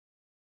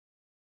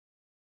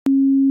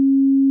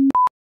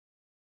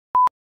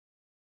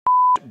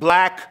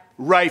Black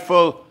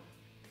Rifle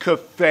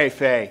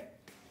Coffee.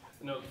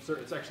 No, sir,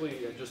 it's actually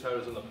just how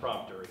it is in the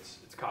prompter. It's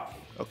coffee.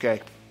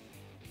 Okay.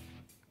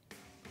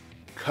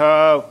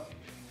 Coffee.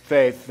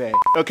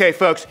 Okay,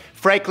 folks,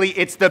 frankly,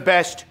 it's the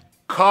best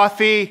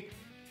coffee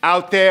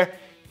out there.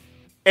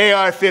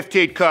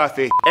 AR-15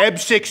 coffee.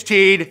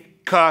 M16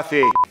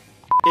 coffee.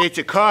 It's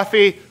a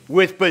coffee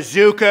with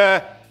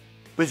Bazooka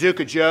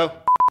Joe.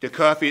 The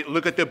coffee,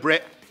 look at the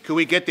brand. Can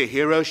we get the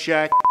hero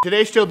shot? Do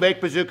they still make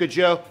Bazooka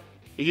Joe?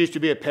 It used to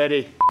be a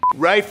penny.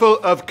 Rifle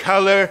of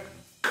Color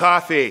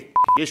coffee.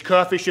 This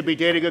coffee should be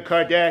dating a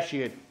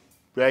Kardashian,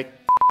 right?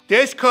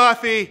 This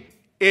coffee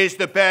is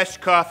the best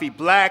coffee.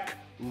 Black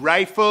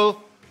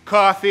Rifle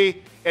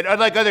coffee. And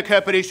unlike other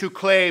companies who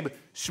claim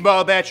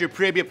small batch or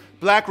premium,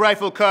 Black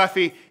Rifle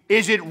coffee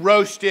isn't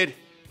roasted,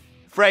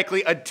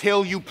 frankly,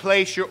 until you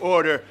place your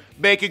order,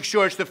 making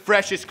sure it's the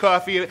freshest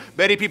coffee.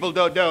 Many people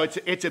don't know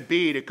it's a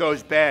bean. It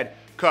goes bad.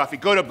 Coffee.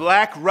 Go to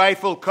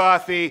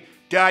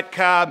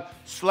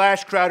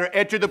blackriflecoffee.com/Crowder.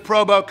 Enter the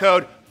promo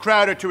code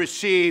Crowder to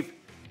receive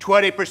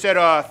 20%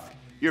 off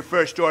your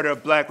first order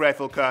of Black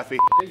Rifle coffee.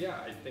 Okay, yeah,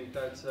 I think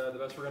that's the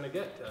best we're gonna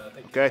get.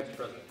 Thank you, Okay. Mr.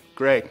 President.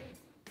 Great.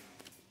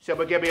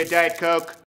 Someone give me a Diet Coke.